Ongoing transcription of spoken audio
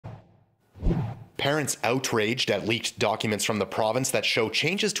Parents outraged at leaked documents from the province that show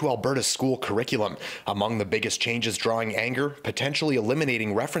changes to Alberta's school curriculum. Among the biggest changes drawing anger, potentially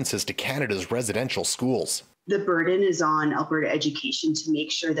eliminating references to Canada's residential schools. The burden is on Alberta education to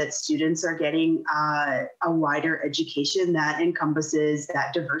make sure that students are getting a wider education that encompasses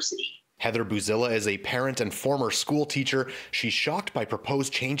that diversity. Heather Buzilla is a parent and former school teacher. She's shocked by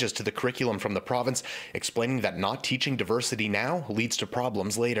proposed changes to the curriculum from the province, explaining that not teaching diversity now leads to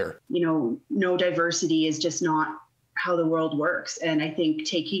problems later. You know, no diversity is just not how the world works. And I think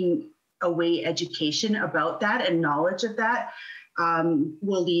taking away education about that and knowledge of that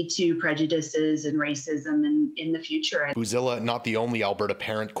will lead to prejudices and racism in the future. Buzilla, not the only Alberta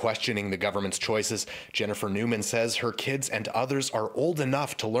parent questioning the government's choices. Jennifer Newman says her kids and others are old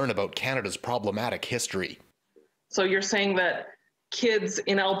enough to learn about Canada's problematic history. So you're saying that kids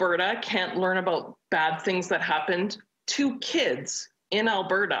in Alberta can't learn about bad things that happened to kids in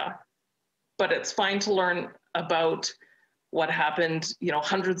Alberta, but it's fine to learn about what happened,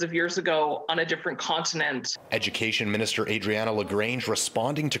 hundreds of years ago on a different continent. Education Minister Adriana LaGrange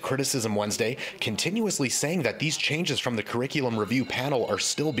responding to criticism Wednesday, continuously saying that these changes from the curriculum review panel are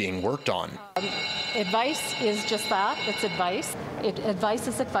still being worked on. Advice is just that, it's advice. Advice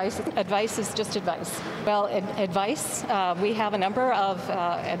is advice. Advice is just advice. Well, advice, we have a number of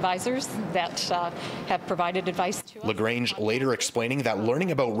advisors that have provided advice to us. LaGrange later explaining that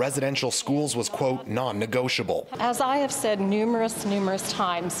learning about residential schools was, quote, non-negotiable. As I have said numerous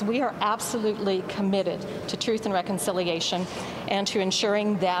times, we are absolutely committed to truth and reconciliation and to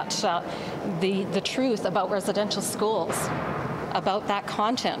ensuring that the truth about residential schools, about that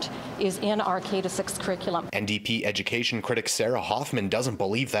content, is in our K-6 curriculum. NDP education critic Sarah Hoffman doesn't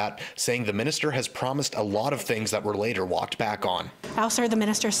believe that, saying the minister has promised a lot of things that were later walked back on. I also heard the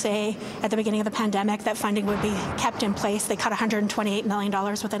minister say at the beginning of the pandemic that funding would be kept in place. They cut $128 million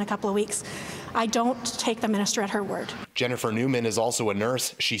within a couple of weeks. I don't take the minister at her word. Jennifer Newman is also a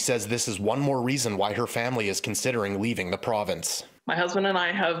nurse. She says this is one more reason why her family is considering leaving the province. My husband and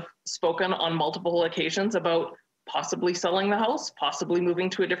I have spoken on multiple occasions about possibly selling the house, possibly moving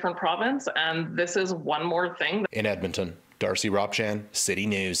to a different province, and this is one more thing. In Edmonton, Darcy Ropchan, City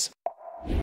News.